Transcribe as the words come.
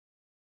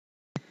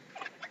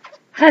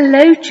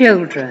Hello,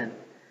 children.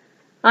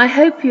 I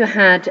hope you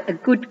had a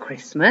good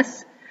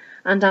Christmas,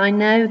 and I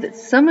know that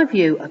some of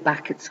you are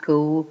back at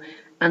school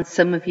and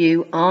some of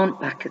you aren't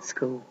back at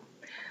school.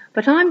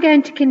 But I'm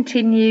going to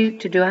continue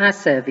to do our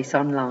service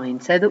online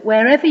so that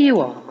wherever you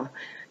are,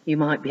 you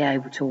might be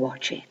able to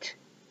watch it.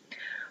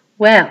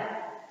 Well,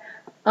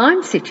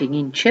 I'm sitting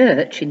in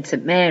church in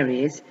St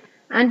Mary's,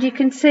 and you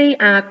can see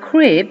our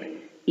crib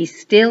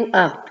is still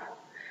up.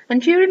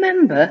 And do you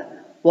remember,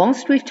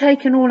 whilst we've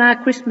taken all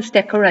our Christmas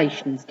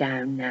decorations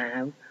down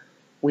now,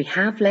 we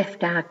have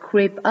left our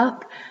crib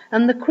up,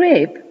 and the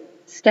crib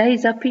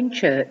stays up in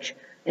church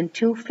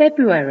until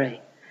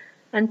February,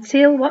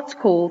 until what's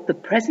called the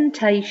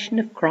presentation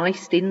of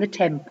Christ in the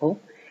temple,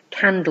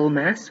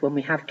 Candlemas, when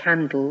we have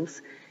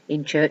candles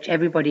in church,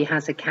 everybody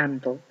has a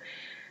candle.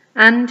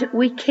 And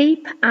we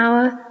keep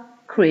our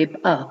crib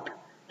up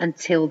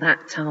until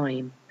that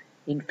time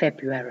in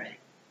February.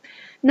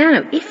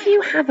 Now, if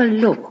you have a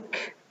look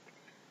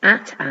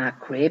at our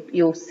crib,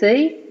 you'll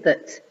see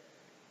that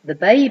the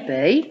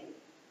baby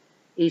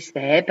is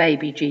there,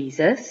 baby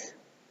Jesus.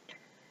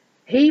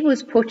 He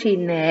was put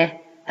in there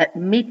at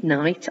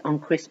midnight on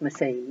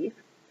Christmas Eve.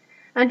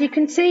 And you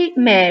can see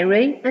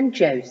Mary and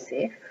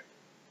Joseph.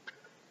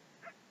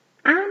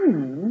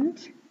 And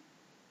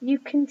you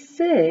can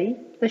see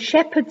the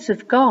shepherds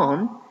have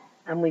gone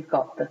and we've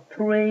got the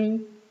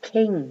 3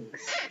 kings.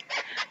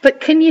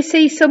 But can you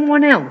see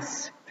someone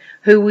else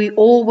who we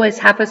always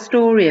have a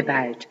story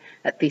about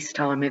at this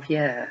time of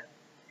year?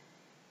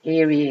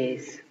 Here he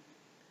is,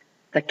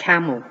 the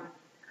camel,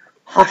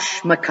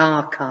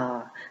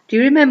 Hoshmakaka. Do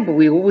you remember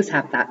we always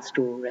have that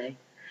story?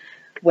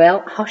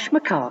 Well,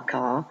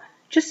 Hoshmakaka,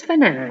 just for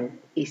now,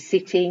 is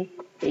sitting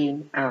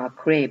in our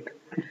crib.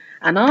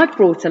 And I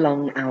brought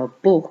along our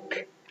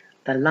book,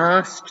 The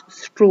Last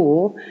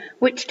Straw,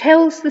 which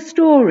tells the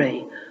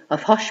story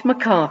of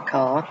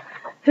Hoshmakaka,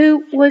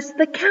 who was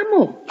the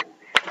camel,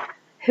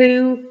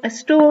 a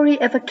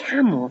story of a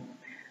camel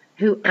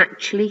who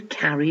actually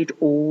carried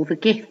all the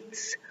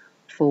gifts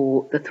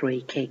for the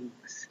 3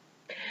 kings.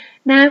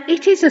 Now,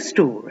 it is a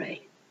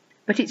story,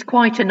 but it's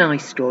quite a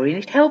nice story,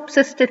 and it helps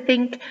us to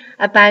think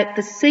about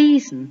the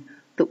season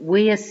that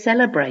we are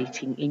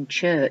celebrating in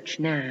church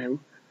now,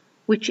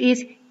 which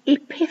is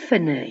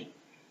Epiphany.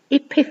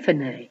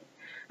 Epiphany.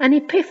 And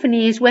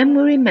Epiphany is when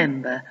we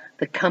remember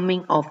the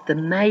coming of the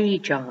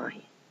Magi.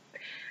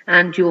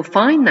 And you'll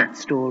find that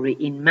story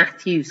in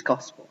Matthew's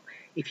Gospel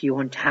if you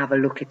want to have a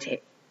look at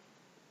it.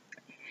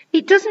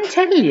 It doesn't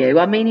tell you,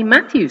 in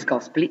Matthew's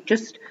Gospel it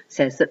just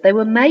says that they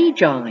were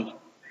Magi.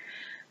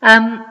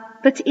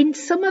 But in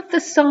some of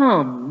the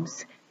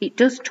Psalms it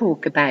does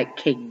talk about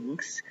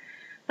kings.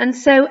 And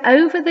so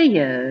over the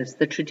years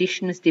the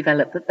tradition has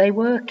developed that they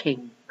were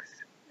kings.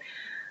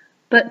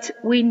 But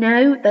we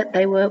know that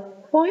they were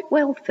quite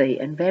wealthy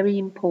and very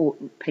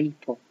important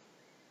people.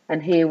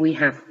 And here we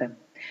have them.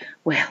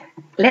 Well,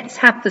 let's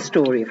have the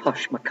story of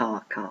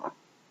Hoshmakaka.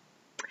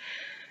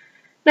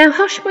 Now,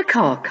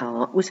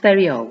 Hoshmakaka was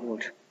very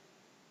old.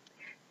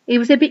 He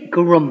was a bit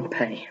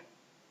grumpy.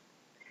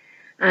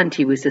 And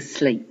he was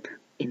asleep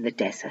in the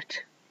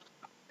desert.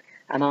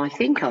 And I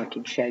think I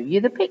can show you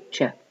the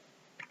picture.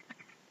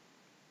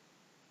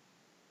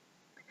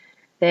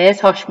 There's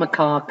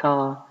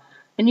Hoshmakaka.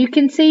 And you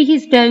can see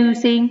he's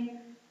dozing.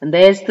 And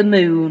there's the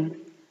moon.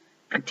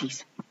 And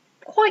he's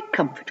quite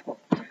comfortable.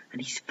 And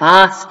he's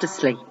fast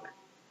asleep.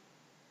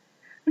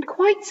 And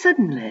quite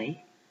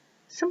suddenly,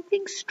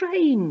 something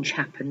strange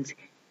happens.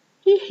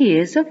 He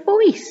hears a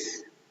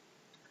voice.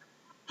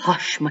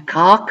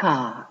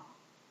 Hoshmakaka.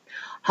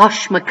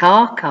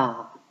 Hoshmakaka.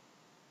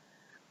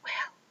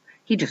 Well,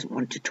 he doesn't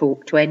want to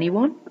talk to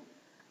anyone.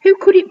 Who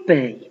could it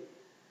be?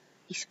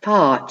 He's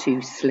far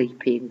too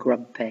sleepy and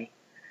grumpy,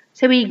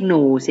 so he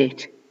ignores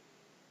it.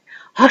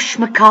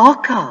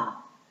 Hoshmakaka.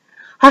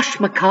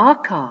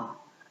 Hoshmakaka.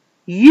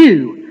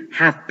 You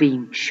have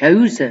been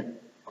chosen.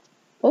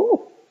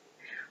 Oh,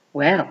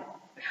 well,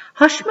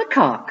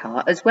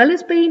 Hoshmakaka, as well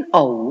as being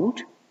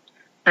old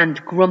and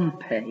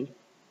grumpy,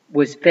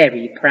 was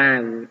very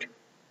proud.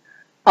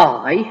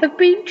 I have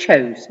been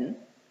chosen.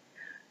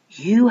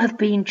 You have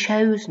been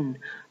chosen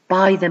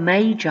by the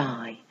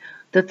Magi,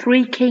 the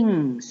 3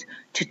 kings,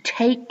 to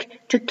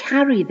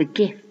carry the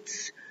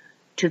gifts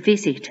to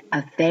visit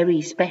a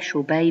very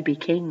special baby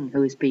king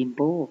who has been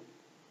born.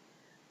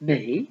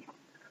 Me?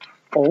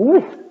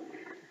 Oh,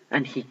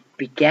 and he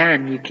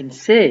began, you can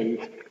see,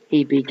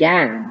 he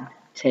began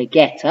to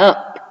get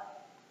up.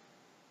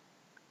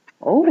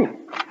 Oh,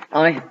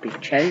 I have been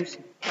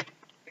chosen.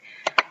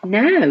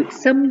 Now,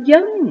 some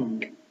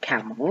young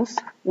camels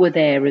were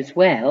there as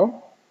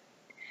well.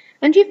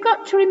 And you've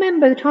got to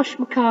remember that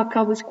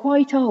Hoshmakaka was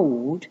quite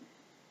old.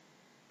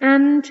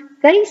 And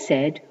they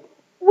said,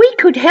 we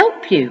could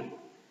help you.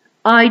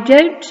 I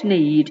don't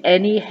need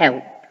any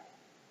help,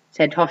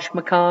 said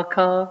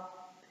Hoshmakaka.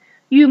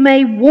 You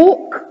may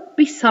walk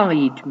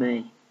beside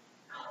me.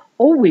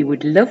 Oh, we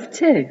would love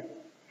to.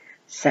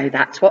 So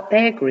that's what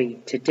they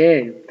agreed to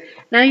do.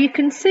 Now you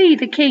can see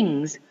the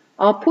kings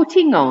are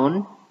putting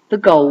on the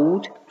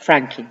gold,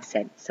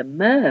 frankincense and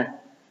myrrh.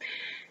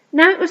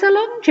 Now it was a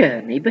long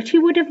journey, but he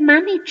would have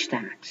managed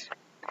that.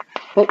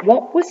 But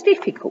what was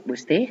difficult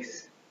was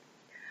this.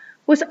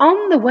 Was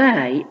on the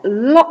way,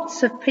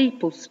 lots of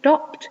people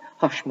stopped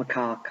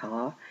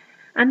Hoshmakaaka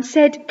and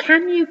said,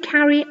 "Can you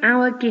carry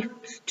our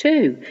gifts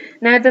too?"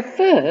 Now the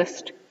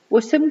first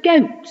were some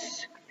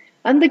goats,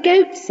 and the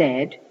goats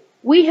said,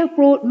 "We have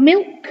brought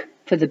milk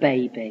for the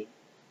baby.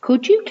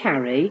 Could you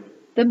carry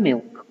the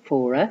milk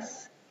for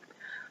us?"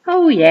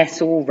 "Oh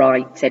yes, all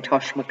right," said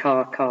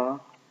Hoshmakaaka.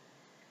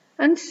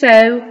 And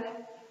so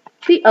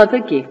the other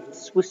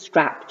gifts were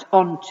strapped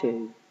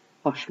onto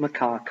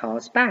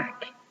Hoshmakaaka's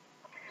back.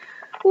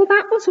 Well,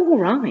 that was all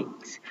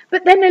right,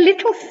 but then a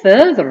little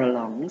further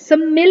along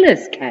some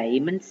millers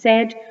came and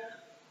said,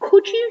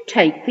 "Could you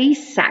take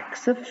these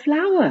sacks of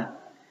flour?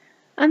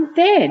 And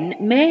then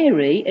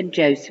Mary and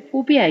Joseph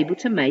will be able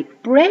to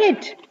make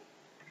bread."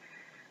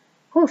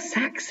 Well,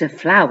 sacks of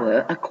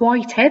flour are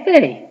quite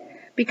heavy,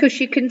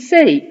 because you can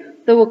see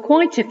there were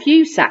quite a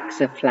few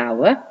sacks of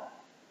flour,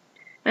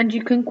 and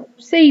you can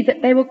see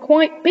that they were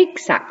quite big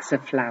sacks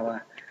of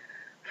flour.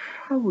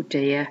 Oh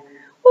dear.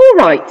 "All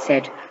right,"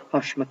 said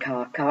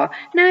Hoshmakaaka.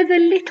 Now the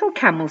little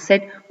camel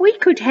said, "We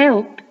could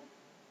help."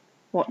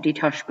 What did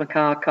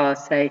Hoshmakaaka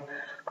say?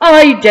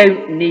 "I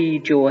don't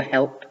need your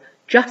help.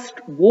 Just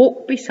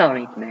walk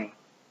beside me."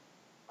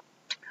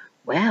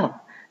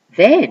 Well,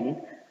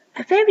 then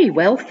a very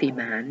wealthy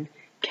man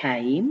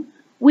came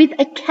with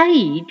a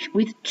cage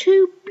with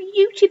 2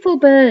 beautiful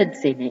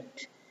birds in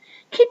it.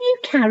 "Can you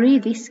carry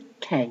this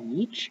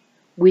cage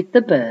with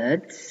the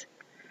birds?"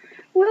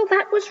 Well,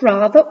 that was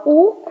rather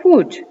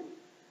awkward.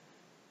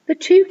 The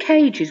 2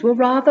 cages were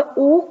rather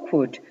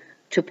awkward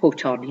to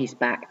put on his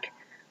back,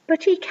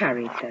 but he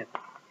carried them,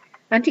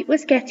 and it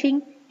was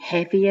getting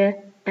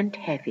heavier and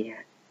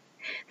heavier.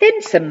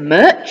 Then some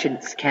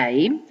merchants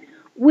came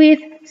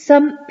with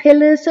some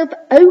pillars of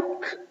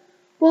oak.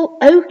 Well,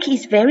 oak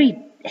is very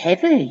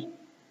heavy,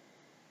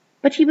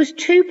 but he was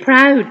too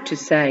proud to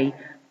say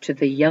to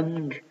the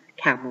young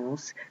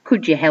camels,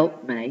 "Could you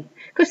help me?"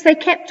 Because they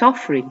kept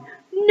offering.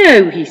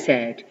 "No," he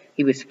said.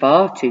 He was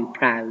far too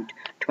proud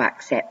to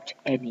accept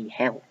any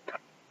help.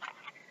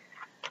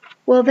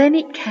 Well, then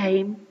it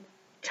came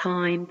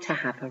time to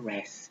have a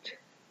rest.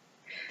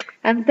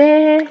 And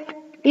there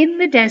in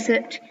the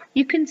desert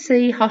you can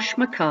see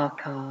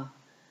Hoshmakaaka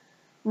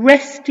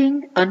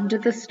resting under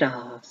the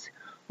stars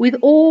with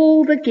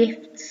all the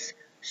gifts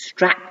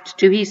strapped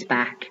to his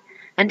back,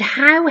 and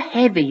how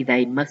heavy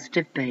they must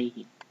have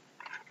been.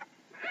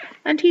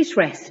 And he's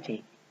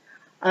resting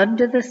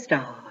under the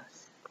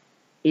stars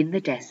in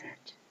the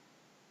desert.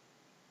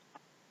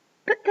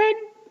 But then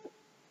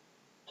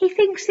he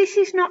thinks this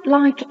is not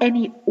like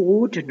any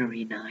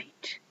ordinary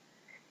night.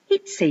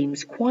 It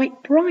seems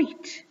quite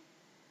bright,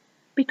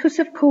 because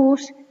of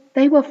course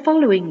they were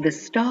following the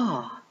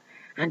star,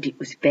 and it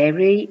was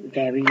very,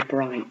 very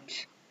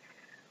bright.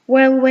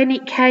 Well, when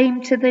it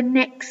came to the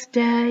next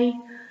day,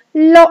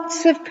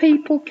 lots of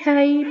people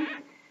came.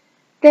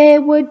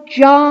 There were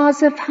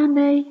jars of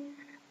honey,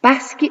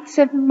 baskets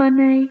of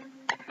money.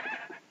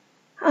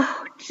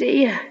 Oh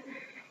dear,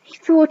 he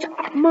thought,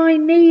 "My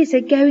knees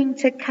are going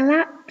to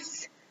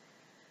collapse."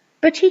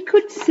 But he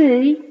could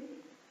see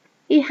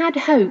he had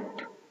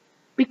hope,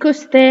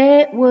 because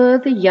there were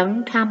the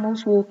young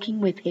camels walking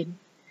with him,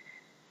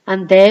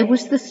 and there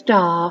was the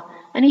star,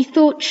 and he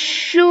thought,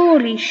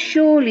 surely,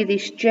 surely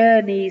this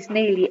journey is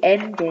nearly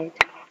ended.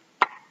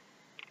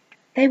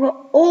 They were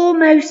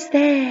almost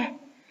there.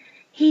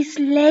 His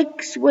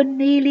legs were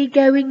nearly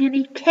going, and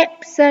he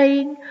kept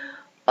saying,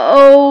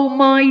 "Oh,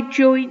 my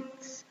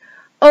joints,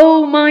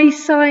 oh, my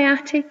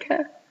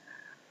sciatica,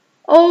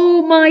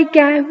 oh, my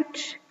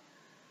gout,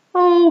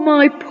 oh,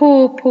 my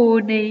poor,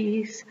 poor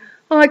knees,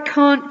 I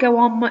can't go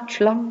on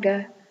much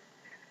longer."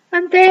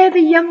 And there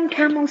the young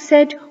camel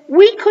said,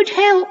 "We could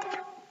help."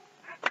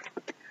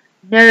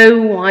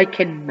 "No, I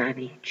can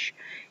manage."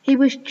 He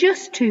was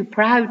just too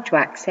proud to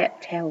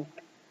accept help.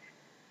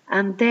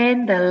 And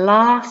then the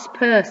last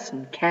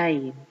person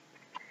came.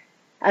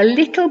 A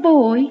little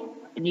boy,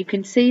 and you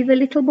can see the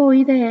little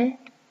boy there,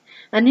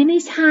 and in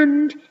his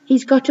hand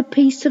he's got a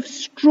piece of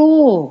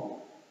straw.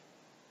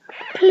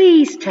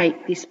 "Please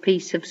take this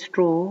piece of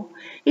straw.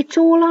 It's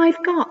all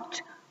I've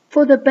got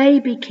for the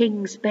baby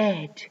king's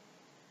bed."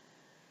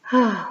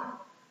 "Oh,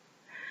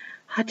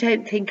 I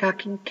don't think I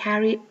can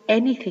carry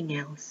anything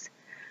else."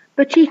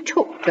 But he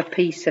took the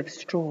piece of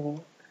straw.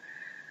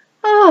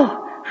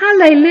 Oh,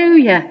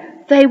 hallelujah!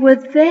 They were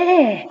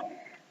there.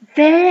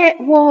 There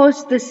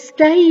was the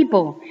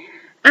stable,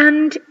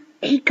 and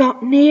he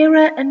got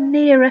nearer and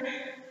nearer,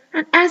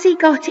 and as he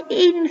got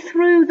in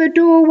through the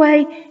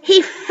doorway,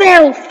 he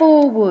fell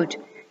forward.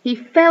 He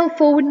fell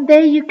forward, and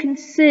there you can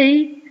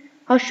see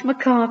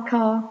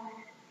Hoshmakaaka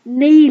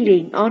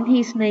kneeling on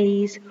his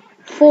knees,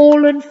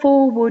 fallen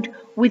forward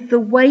with the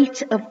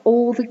weight of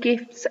all the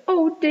gifts.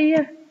 Oh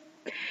dear!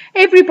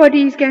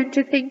 Everybody's going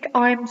to think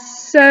I'm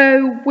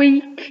so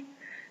weak,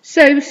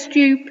 so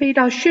stupid.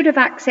 I should have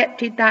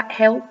accepted that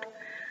help.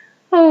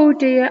 Oh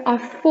dear,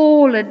 I've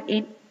fallen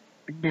in.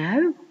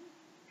 No,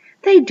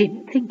 They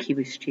didn't think he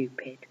was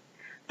stupid.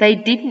 They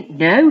didn't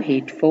know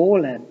he'd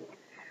fallen.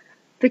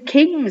 The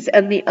kings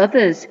and the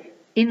others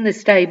in the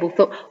stable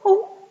thought,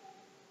 oh,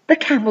 the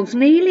camel's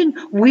kneeling.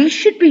 We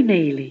should be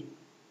kneeling.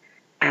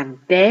 And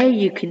there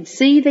you can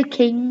see the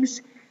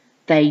kings.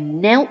 They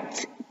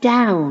knelt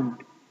down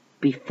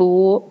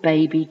before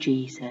baby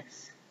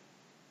Jesus.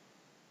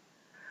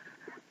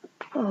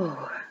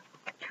 Oh,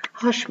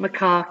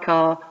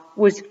 Hoshmakaka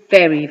was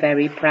very,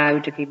 very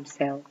proud of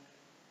himself.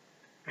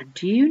 And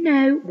do you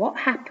know what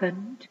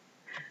happened?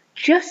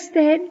 Just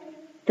then,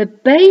 the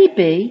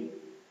baby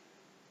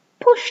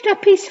pushed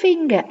up his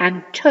finger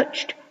and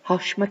touched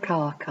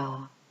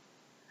Hoshmakaka.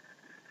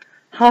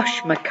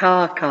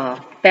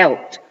 Hoshmakaka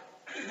felt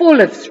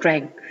full of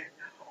strength.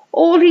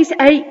 All his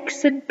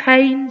aches and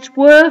pains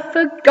were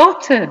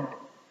forgotten,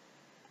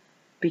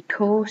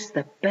 because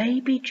the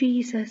baby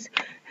Jesus,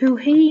 who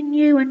he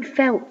knew and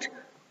felt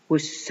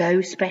was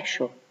so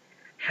special,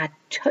 had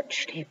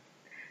touched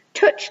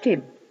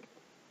him.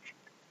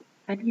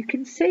 And you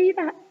can see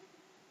that.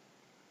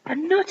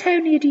 And not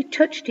only had he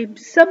touched him,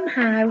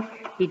 somehow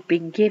he'd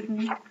been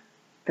given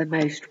the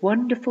most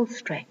wonderful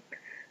strength.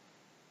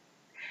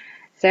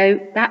 So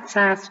that's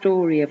our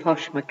story of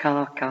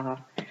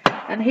Hoshmakaka.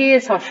 And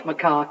here's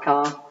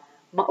Hoshmakaka,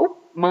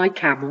 my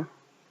camel.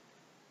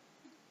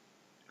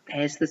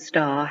 There's the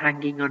star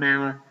hanging on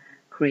our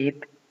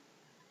crib.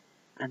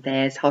 And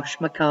there's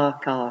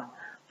Hoshmakaka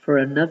for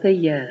another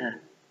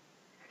year.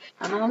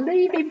 And I'll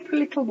leave him for a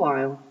little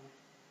while,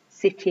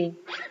 sitting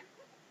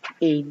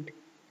in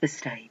the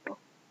stable.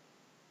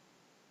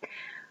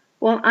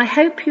 Well, I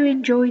hope you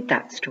enjoyed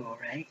that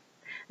story.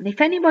 And if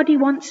anybody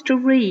wants to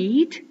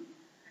read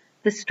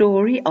the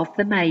story of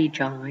the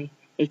Magi,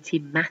 it's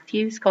in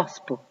Matthew's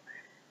Gospel,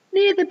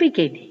 near the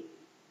beginning.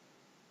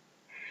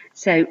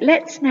 So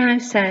let's now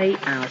say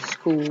our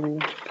school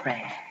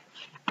prayer.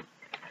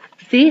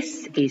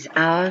 This is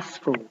our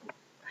school.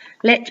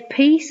 Let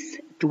peace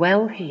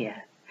dwell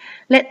here.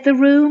 Let the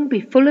room be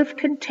full of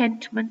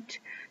contentment.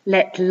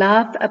 Let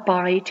love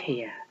abide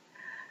here.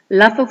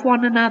 Love of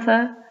one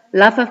another,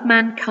 love of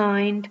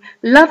mankind,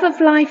 love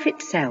of life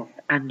itself,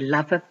 and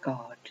love of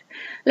God.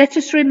 Let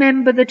us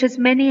remember that as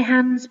many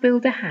hands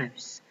build a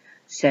house,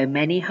 so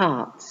many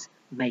hearts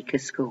make a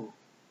school.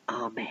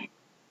 Amen.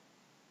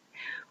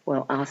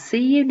 Well, I'll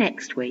see you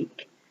next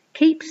week.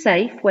 Keep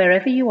safe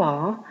wherever you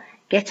are.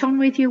 Get on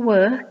with your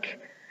work,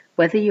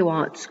 whether you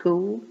are at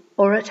school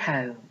or at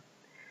home.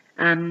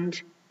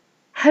 And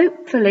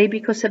hopefully,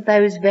 because of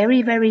those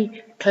very,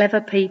 very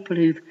clever people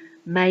who've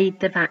made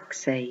the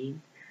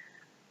vaccine,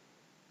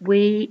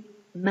 we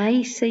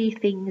may see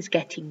things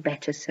getting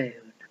better soon.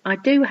 I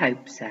do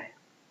hope so.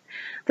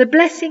 The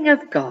blessing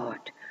of God,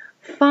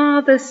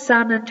 Father,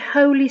 Son and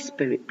Holy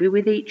Spirit be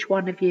with each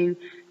one of you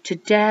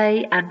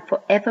today and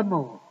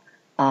forevermore.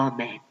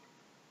 Amen.